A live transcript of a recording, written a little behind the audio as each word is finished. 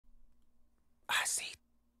I see.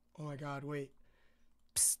 Oh my God, wait.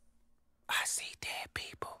 Psst, I see dead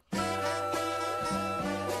people. Put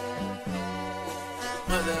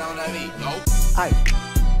that on that beat, go.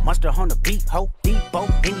 Aye, monster on the beat, ho, Debo,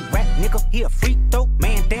 any rap nigga, he a freak though,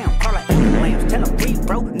 man down, call like lambs, tell him breathe,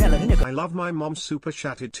 bro, Nella nigga. I love my mom super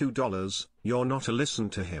chatted $2. You're not a listen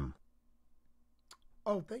to him.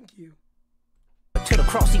 Oh, thank you. To the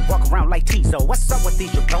cross, he walk around like Tizo. What's up with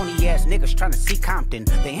these jabroni ass niggas trying to see Compton?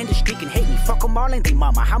 The industry can hate me, fuck them all and they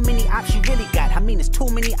mama. How many options you really got? I mean, it's too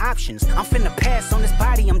many options. I'm finna pass on this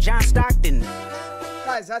body, I'm John Stockton.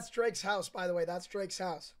 Guys, that's Drake's house, by the way. That's Drake's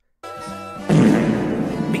house.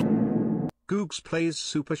 Googs plays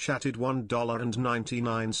super chatted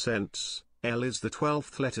 $1.99. L is the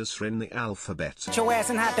 12th letter in the alphabet. Put your ass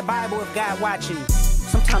and hide the Bible if God watching.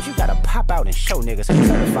 Sometimes you gotta pop out and show niggas.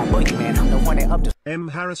 Certified boogeyman, I'm the one that up to. M.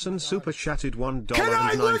 Harrison super chatted $1.99. Can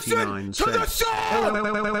I listen to the song? Oh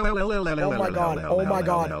my God, oh my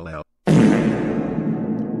God.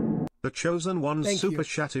 The Chosen One Thank super you.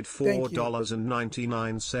 chatted Thank you.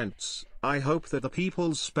 $4.99. I hope that the people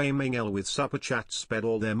spamming L with super chat spend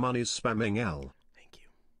all their money spamming L. Thank you.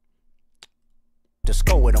 To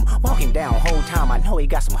score with him, walking down whole time. I know he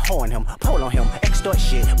got some hoe in him. Pull on him, extort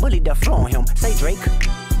shit, bully the flow on him. Say Drake,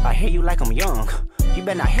 I hear you like I'm young. You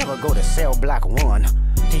better not ever go to cell block 1.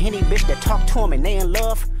 To any bitch that talk to him and they in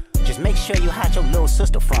love, just make sure you hide your little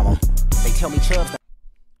sister from him. They tell me Chubbs.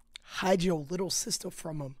 Hide your little sister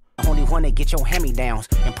from him. Only one that get your hand-me-downs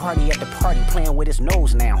and party at the party playing with his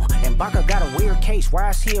nose now. And Baka got a weird case,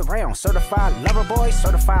 why is he around? Certified lover boys,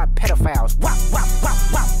 certified pedophiles. Wop, wop, wop,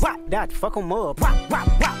 wop, wop. That fuck him up. Wop, wop,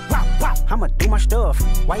 wop, wop, wop. I'ma do my stuff.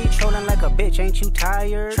 Why you trolling like a bitch? Ain't you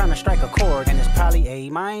tired? Trying to strike a chord and it's probably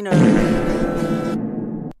A minor.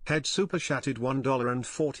 Head super chatted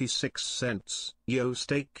 $1.46. Yo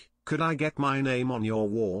steak, could I get my name on your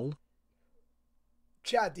wall?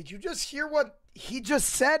 Chad, did you just hear what he just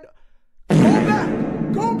said? Go back!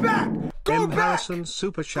 Go back! Go M. back! Harrison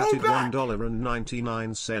super chatted back!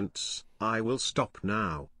 $1.99. I will stop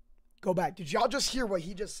now. Go back. Did y'all just hear what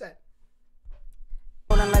he just said?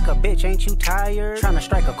 Trolling like a bitch, ain't you tired? Trying to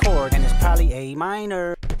strike a chord and it's probably A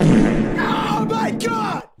minor. Oh my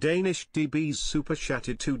God! Danish DB's super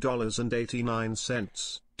chatted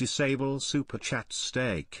 $2.89. Disable super chat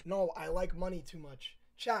steak. No, I like money too much.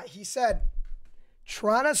 Chat, he said,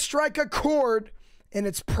 trying to strike a chord, and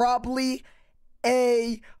it's probably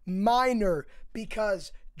A minor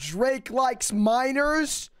because Drake likes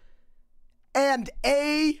minors, and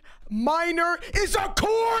A minor is a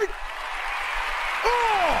chord.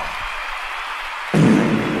 Oh!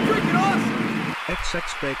 Freaking awesome!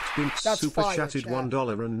 XX Baked Beats That's super fire, chatted Chad.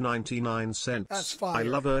 $1.99. That's fire. I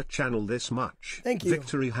love her channel this much. Thank you.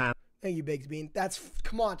 Victory hand. Thank you, Baked Bean.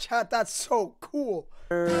 Come on, chat. That's so cool.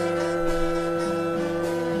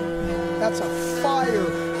 That's a fire.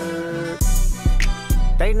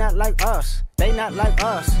 They not like us. They not like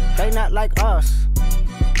us. They not like us.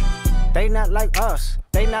 They not like us.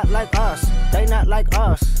 They not like us. They not like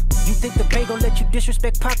us. You think the Bay gon' let you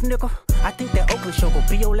disrespect Pop, nigga? I think that Oakland show gon'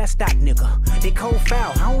 be your last stop, nigga. They cold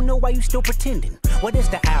foul. I don't know why you still pretending. What is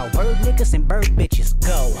the owl? Bird niggas and bird bitches.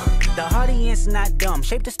 Go. The audience not dumb.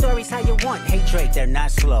 Shape the stories how you want. Hey Drake, they're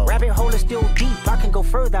not slow. Rabbit hole is still deep. I can go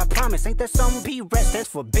further, I promise. Ain't that something? P-Rest, that's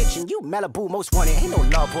for bitchin'. You Malibu most wanted. Ain't no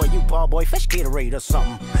love boy, you ball boy. Fresh Gatorade or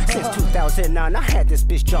something. Since 2009, I had this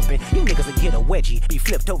bitch jumping. You niggas will get a wedgie. Be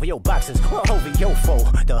flipped over your boxes or over your foe.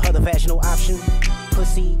 The other vaginal option.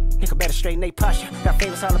 Pussy. Nigga better straighten they posture. Got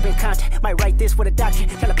favors all up in contact. Might write this with a doctor.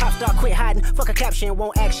 Tell a pop star quit hiding. Fuck a caption,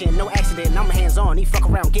 won't action. No accident, I'm hands on. He fuck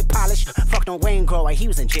around, get polished. Fucked on Wayne Grow like he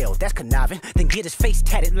was in jail. That's conniving. Then get his face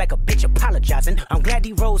tatted like a bitch apologizing. I'm glad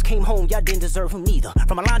D-Rose came home. Y'all didn't deserve him neither.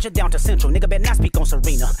 From Alondra down to Central. Nigga better not speak on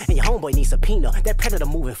Serena. And your homeboy needs subpoena. That predator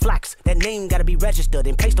moving flocks. That name gotta be registered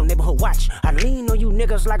and placed on neighborhood watch. I lean on you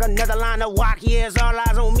niggas like another line of walk. Yeah, it's all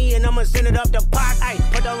eyes on me and I'ma send it up the pot. Ay,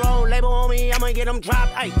 put the roll label on me. I'ma get them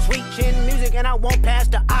dropped. Ay, sweet chin music and I won't pass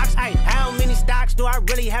the ox. Ay, how many stocks do I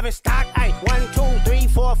really have in stock? Ay, 1, 2, 3,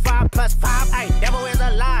 4, 5 plus 5. Ay, devil is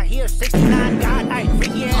a lie. Here 69 God. Ay,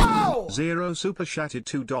 freaky ass. Oh! Zero super chatted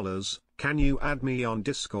 $2. Can you add me on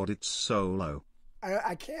Discord? It's solo.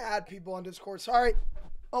 I can't add people on Discord. Sorry.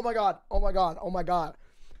 Oh my God. Oh my God. Oh my God.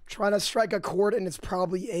 Trying to strike a chord and it's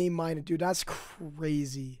probably A minor. Dude, that's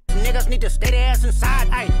crazy. Niggas need to stay their ass inside.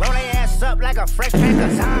 Ay, roll their ass up like a fresh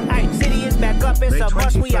pack of time. Ay, city is back up. It's May a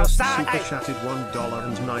bus. We 21st outside. super Ay. chatted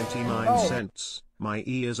 $1.99. My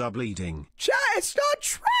ears are bleeding. Chat, it's not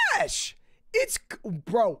trash. It's,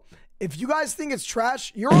 bro, if you guys think it's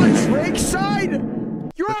trash, you're on Drake's side.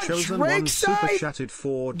 You're The on chosen one Drake's super side? chatted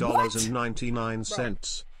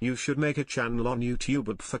 $4.99. You should make a channel on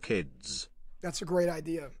YouTube for kids. That's a great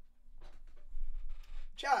idea.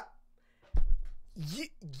 Chat,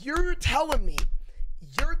 you're telling me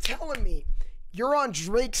you're on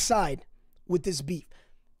Drake's side with this beef.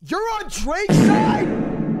 You're on Drake's side?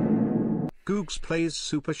 Googs plays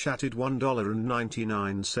super chatted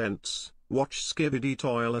 $1.99. Watch Skibidi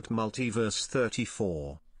Toilet Multiverse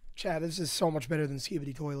 34. Chat, this is so much better than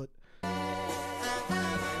Skibidi Toilet.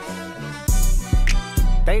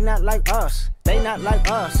 They not like us. They not like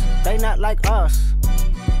us. They not like us.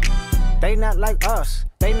 They not like us.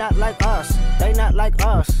 They not like us. They not like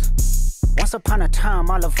us. Once upon a time,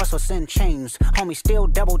 all of us was in chains. Homie still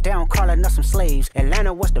double down, calling us some slaves.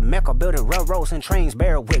 Atlanta was the mecca, building railroads and trains.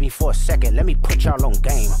 Bear with me for a second, let me put y'all on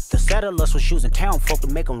game. The settlers was using town folk to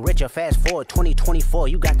make them richer. Fast forward 2024,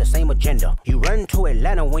 you got the same agenda. You run to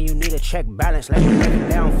Atlanta when you need a check balance. Let me break it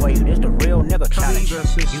down for you, this the real nigga challenge.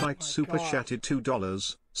 Versus site super chatted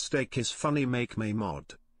 $2. Steak is funny, make me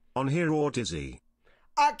mod. On here or Dizzy?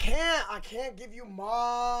 I can't give you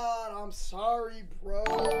mod. I'm sorry, bro.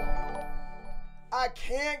 I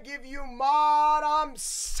can't give you mod. I'm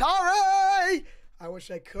sorry. I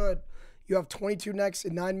wish I could. You have 22 next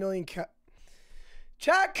and 9 million.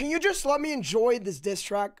 Chat, can you just let me enjoy this diss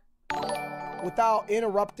track without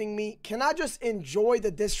interrupting me? Can I just enjoy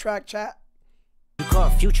the diss track, chat? You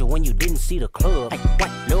caught Future when you didn't see the club. Hey,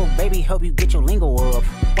 what? Little baby help you get your lingo up.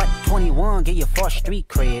 What? 21 get your first street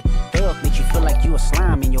cred. Thug make you feel like you a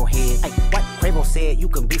slime in your head. Hey, what? Quavo said you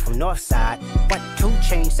can be from Northside. What? 2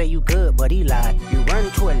 Chainz say you good, but he lied. You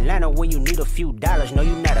run to Atlanta when you need a few dollars. No,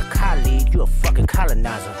 you not a colleague, you a fucking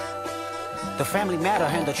colonizer. The family matter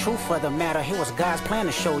and the truth of the matter. Here was God's plan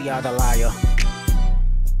to show y'all the liar.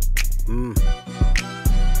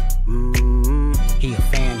 He a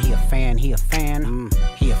fan, he a fan, he a fan.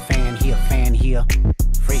 He a fan, he a fan, he a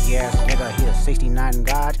freaky ass nigga, he a 69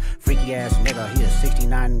 God. Freaky ass nigga, he a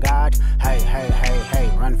 69 God. Hey, hey, hey, hey,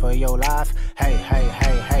 run for your life. Hey, hey,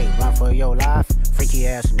 hey, hey, run for your life. Freaky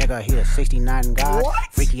ass nigga, he a 69 God. What?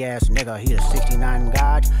 Freaky ass nigga, he a 69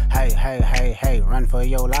 God. Hey, hey, hey, hey, run for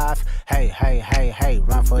your life. Hey, hey, hey, hey,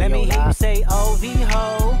 run for your life. Let me hear you say OV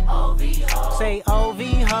ho. OV ho. Say OV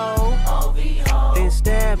ho. OV ho. Then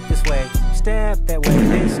step this way. Step that way,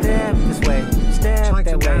 then step this way, step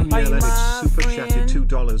Titan that way. Daniel edits super chatted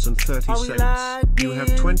 $2.30. You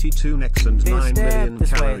have 22 necks and 9 million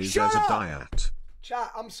calories as a diet.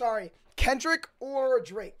 Chat, I'm sorry. Kendrick or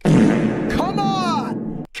Drake? Come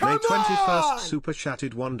on! Come May 21st on! super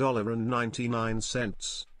chatted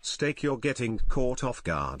 $1.99. Steak, you're getting caught off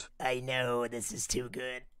guard. I know, this is too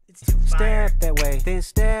good. It's too fire. Step that way, then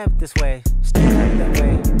step this way, step that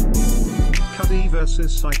way. Cuddy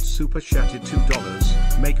versus site super chatted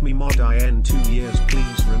 $2. Make me mod in 2 years,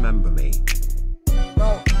 please remember me.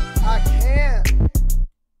 Bro, I can't.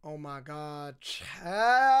 Oh my god, chat.